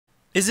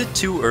Is it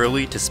too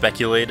early to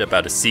speculate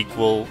about a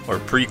sequel, or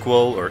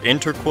prequel, or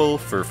interquel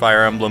for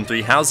Fire Emblem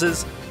Three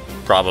Houses?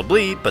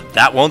 Probably, but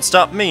that won't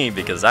stop me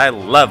because I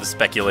love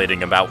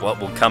speculating about what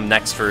will come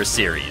next for a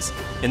series.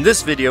 In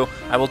this video,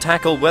 I will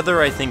tackle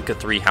whether I think a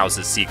Three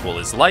Houses sequel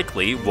is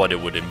likely, what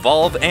it would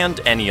involve, and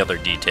any other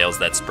details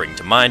that spring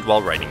to mind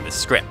while writing this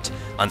script.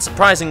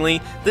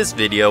 Unsurprisingly, this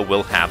video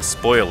will have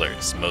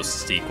spoilers.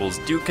 Most sequels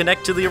do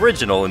connect to the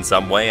original in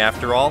some way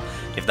after all.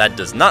 If that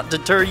does not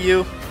deter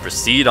you,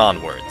 proceed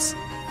onwards.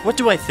 What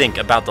do I think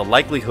about the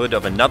likelihood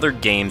of another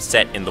game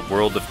set in the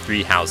world of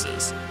Three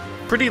Houses?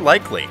 Pretty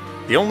likely.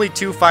 The only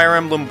two Fire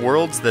Emblem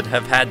worlds that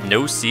have had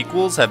no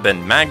sequels have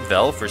been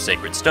Magvel for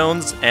Sacred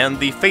Stones and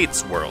the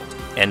Fates world.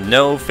 And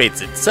no,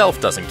 Fates itself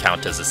doesn't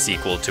count as a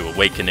sequel to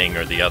Awakening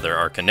or the other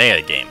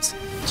Arcanea games.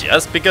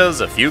 Just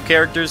because a few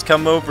characters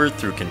come over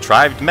through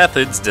contrived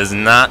methods does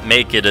not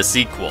make it a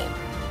sequel.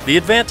 The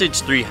advantage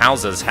Three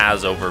Houses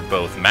has over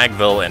both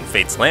Magvel and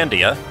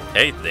Fateslandia,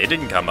 hey, they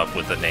didn't come up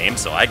with a name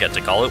so I get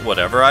to call it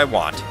whatever I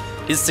want,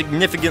 is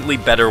significantly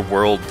better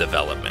world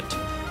development.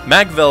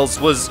 Magvel's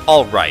was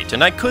alright,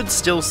 and I could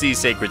still see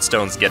Sacred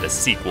Stones get a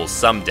sequel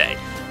someday,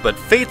 but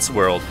Fate's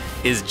world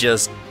is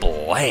just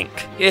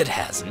blank. It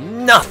has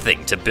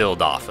nothing to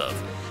build off of.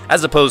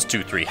 As opposed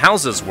to Three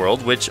Houses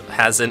world, which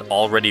has an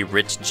already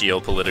rich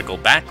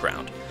geopolitical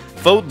background.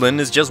 Fodlan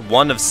is just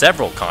one of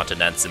several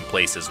continents and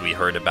places we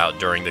heard about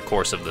during the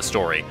course of the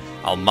story.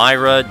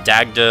 Almyra,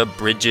 Dagda,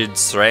 Brigid,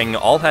 Sreng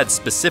all had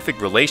specific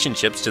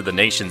relationships to the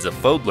nations of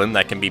Fodlan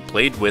that can be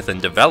played with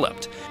and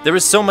developed. There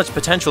is so much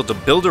potential to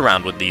build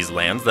around with these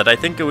lands that I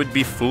think it would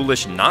be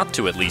foolish not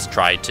to at least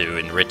try to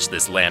enrich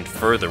this land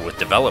further with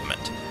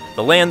development.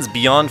 The lands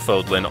beyond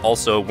Fodlan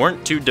also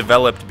weren't too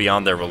developed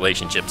beyond their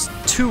relationships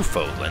to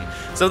Fodlan,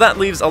 so that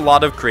leaves a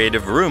lot of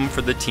creative room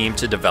for the team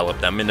to develop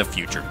them in a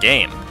future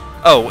game.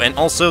 Oh, and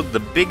also the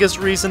biggest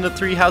reason a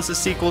Three Houses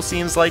sequel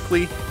seems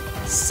likely?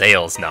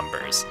 Sales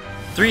numbers.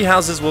 Three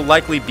Houses will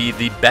likely be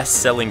the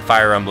best-selling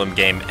Fire Emblem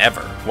game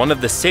ever. One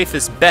of the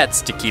safest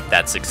bets to keep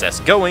that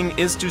success going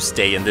is to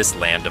stay in this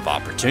land of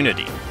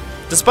opportunity.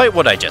 Despite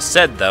what I just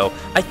said though,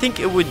 I think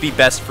it would be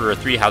best for a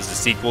Three Houses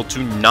sequel to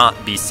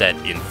not be set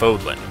in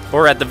Fodlan,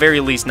 or at the very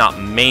least not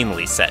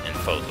mainly set in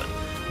Fodlan.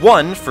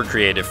 One, for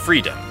creative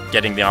freedom,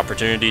 getting the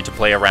opportunity to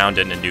play around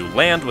in a new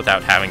land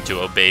without having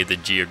to obey the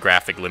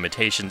geographic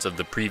limitations of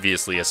the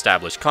previously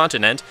established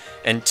continent,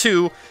 and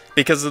two,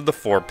 because of the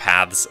four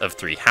paths of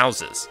Three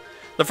Houses.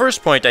 The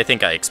first point I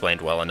think I explained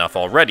well enough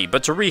already,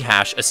 but to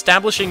rehash,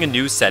 establishing a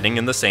new setting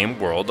in the same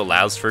world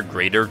allows for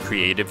greater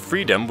creative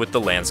freedom with the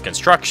land's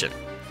construction.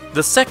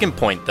 The second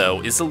point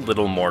though is a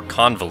little more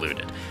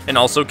convoluted, and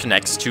also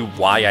connects to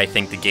why I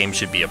think the game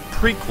should be a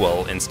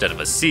prequel instead of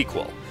a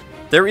sequel.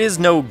 There is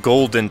no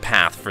golden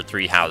path for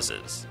Three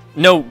Houses.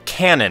 No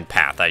canon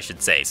path, I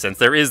should say, since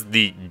there is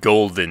the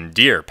Golden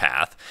Deer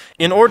path.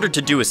 In order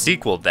to do a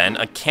sequel then,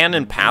 a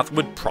canon path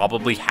would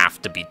probably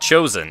have to be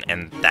chosen,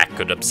 and that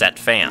could upset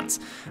fans.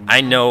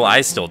 I know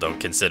I still don't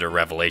consider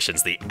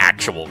Revelations the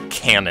actual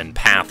canon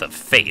path of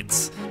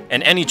Fates,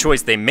 and any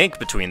choice they make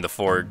between the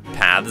four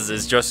paths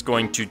is just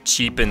going to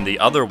cheapen the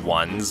other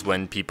ones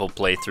when people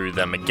play through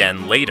them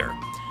again later.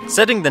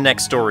 Setting the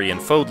next story in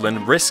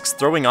Fodlan risks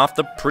throwing off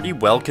the pretty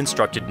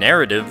well-constructed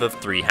narrative of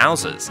Three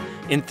Houses.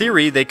 In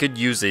theory, they could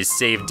use a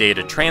save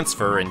data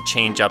transfer and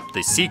change up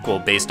the sequel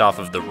based off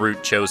of the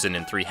route chosen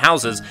in Three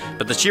Houses,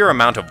 but the sheer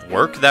amount of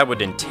work that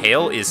would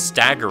entail is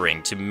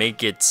staggering to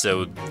make it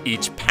so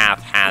each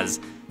path has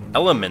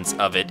elements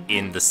of it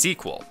in the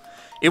sequel.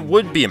 It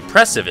would be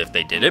impressive if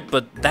they did it,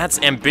 but that's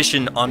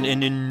ambition on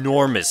an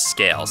enormous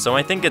scale, so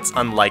I think it's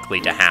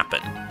unlikely to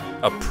happen.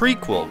 A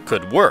prequel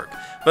could work,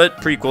 but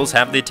prequels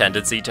have the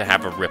tendency to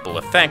have a ripple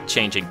effect,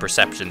 changing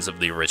perceptions of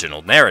the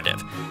original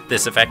narrative.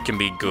 This effect can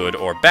be good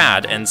or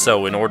bad, and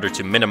so in order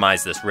to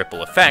minimize this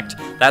ripple effect,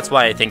 that's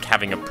why I think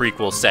having a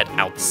prequel set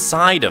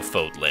outside of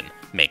Fodlan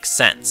makes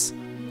sense.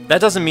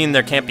 That doesn't mean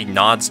there can't be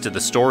nods to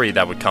the story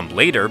that would come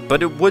later,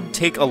 but it would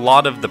take a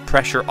lot of the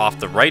pressure off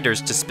the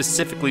writers to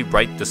specifically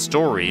write the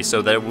story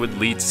so that it would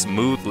lead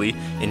smoothly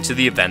into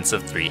the events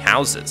of Three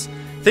Houses.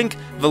 Think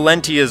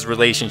Valentia's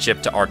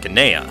relationship to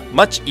Arcanea,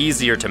 much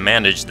easier to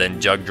manage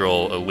than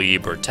Jugdral,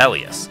 Alib, or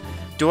Tellius.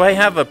 Do I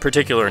have a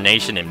particular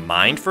nation in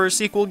mind for a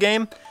sequel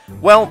game?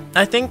 Well,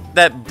 I think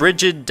that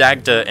Brigid,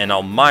 Dagda, and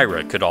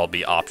Almyra could all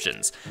be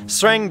options.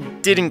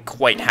 Sreng didn't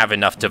quite have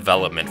enough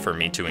development for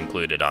me to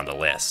include it on the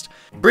list.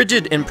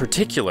 Brigid in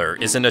particular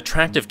is an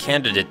attractive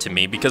candidate to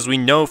me because we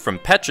know from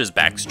Petra's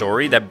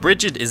backstory that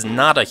Brigid is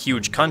not a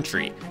huge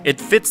country. It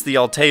fits the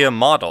Altea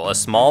model, a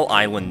small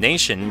island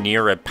nation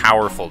near a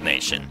powerful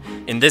nation.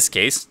 In this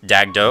case,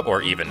 Dagda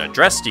or even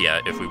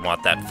Adrestia if we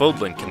want that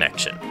Fodlan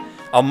connection.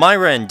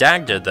 Elmira and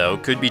Dagda, though,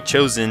 could be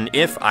chosen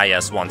if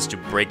IS wants to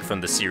break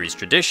from the series'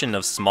 tradition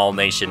of small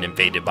nation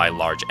invaded by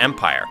large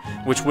empire,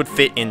 which would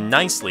fit in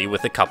nicely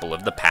with a couple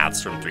of the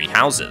paths from Three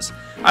Houses.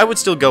 I would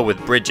still go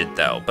with Bridget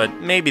though, but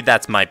maybe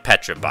that's my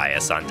Petra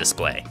bias on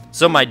display.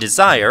 So my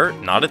desire,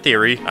 not a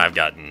theory, I've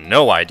got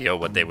no idea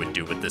what they would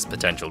do with this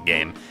potential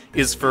game,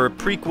 is for a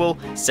prequel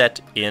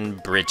set in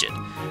Bridget.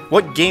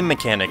 What game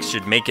mechanics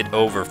should make it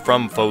over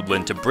from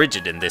Fodlan to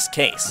Bridget in this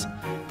case?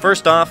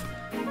 First off,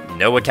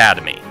 no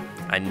academy.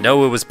 I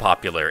know it was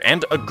popular,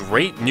 and a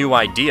great new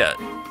idea.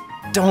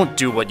 Don't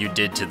do what you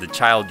did to the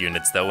child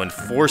units though and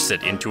force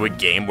it into a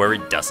game where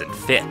it doesn't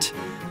fit.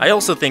 I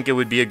also think it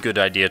would be a good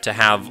idea to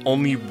have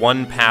only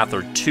one path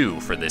or two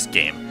for this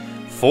game.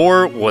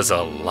 4 was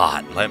a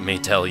lot, let me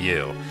tell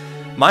you.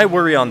 My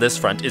worry on this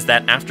front is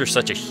that after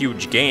such a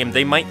huge game,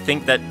 they might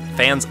think that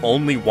fans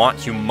only want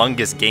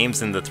humongous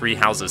games in the Three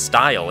Houses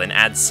style and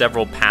add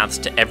several paths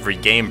to every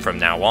game from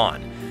now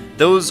on.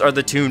 Those are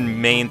the two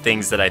main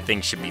things that I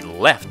think should be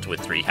left with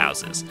Three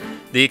Houses.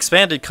 The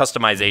expanded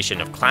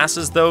customization of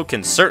classes, though,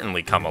 can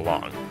certainly come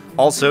along.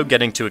 Also,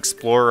 getting to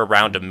explore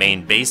around a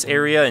main base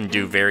area and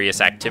do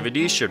various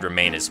activities should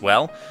remain as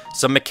well.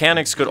 Some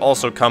mechanics could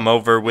also come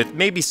over with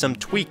maybe some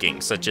tweaking,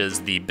 such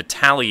as the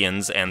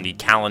battalions and the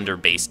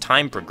calendar-based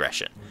time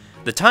progression.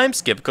 The time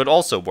skip could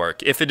also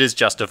work if it is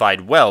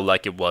justified well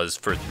like it was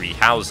for Three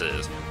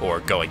Houses,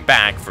 or going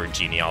back for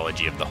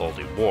Genealogy of the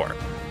Holy War.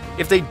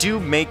 If they do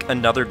make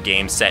another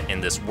game set in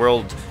this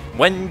world,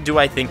 when do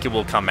I think it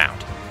will come out?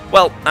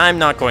 Well, I'm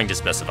not going to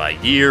specify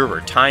year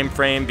or time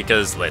frame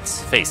because,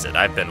 let's face it,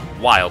 I've been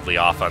wildly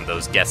off on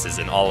those guesses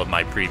in all of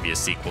my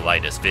previous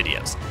Sequelitis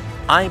videos.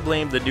 I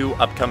blame the new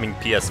upcoming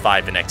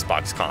PS5 and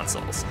Xbox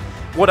consoles.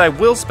 What I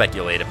will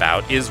speculate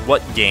about is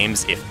what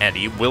games, if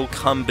any, will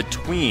come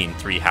between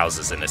Three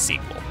Houses and a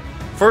sequel.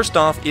 First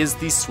off is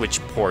the Switch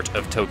port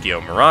of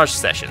Tokyo Mirage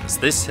Sessions.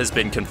 This has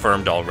been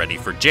confirmed already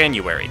for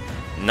January.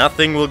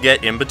 Nothing will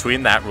get in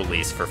between that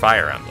release for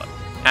Fire Emblem.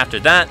 After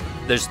that,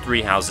 there's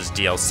Three Houses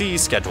DLC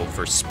scheduled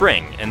for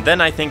spring, and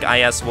then I think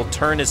IS will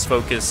turn its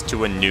focus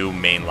to a new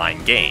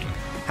mainline game.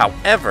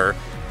 However,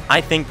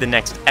 I think the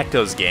next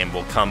Echoes game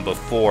will come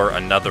before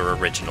another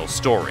original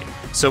story,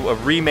 so a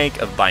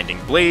remake of Binding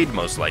Blade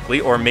most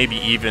likely, or maybe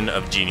even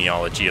of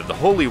Genealogy of the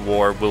Holy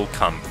War will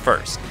come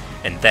first,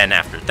 and then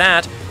after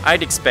that,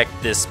 I'd expect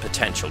this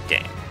potential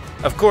game.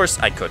 Of course,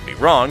 I could be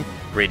wrong.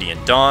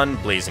 Radiant Dawn,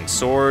 Blazing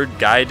Sword,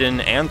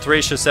 Gaiden, and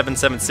Thracia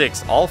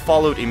 776 all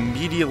followed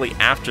immediately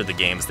after the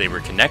games they were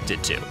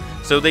connected to,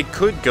 so they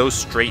could go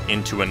straight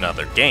into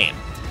another game.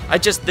 I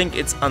just think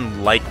it's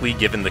unlikely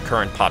given the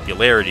current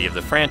popularity of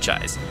the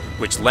franchise,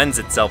 which lends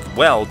itself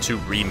well to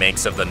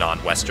remakes of the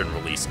non-Western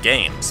release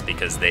games,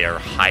 because they are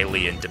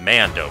highly in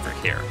demand over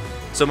here.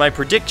 So my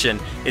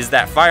prediction is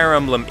that Fire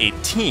Emblem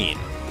 18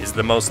 is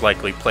the most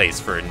likely place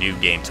for a new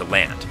game to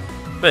land.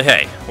 But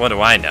hey, what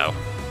do I know?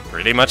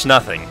 Pretty much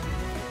nothing.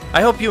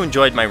 I hope you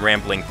enjoyed my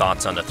rambling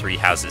thoughts on the Three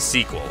Houses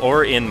sequel,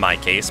 or in my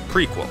case,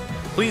 prequel.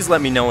 Please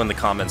let me know in the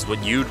comments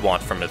what you'd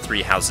want from a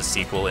Three Houses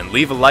sequel, and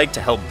leave a like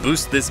to help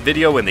boost this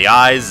video in the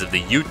eyes of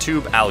the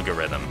YouTube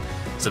algorithm.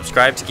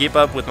 Subscribe to keep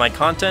up with my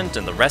content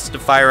and the rest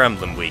of Fire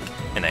Emblem Week,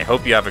 and I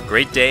hope you have a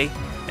great day,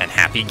 and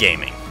happy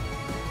gaming!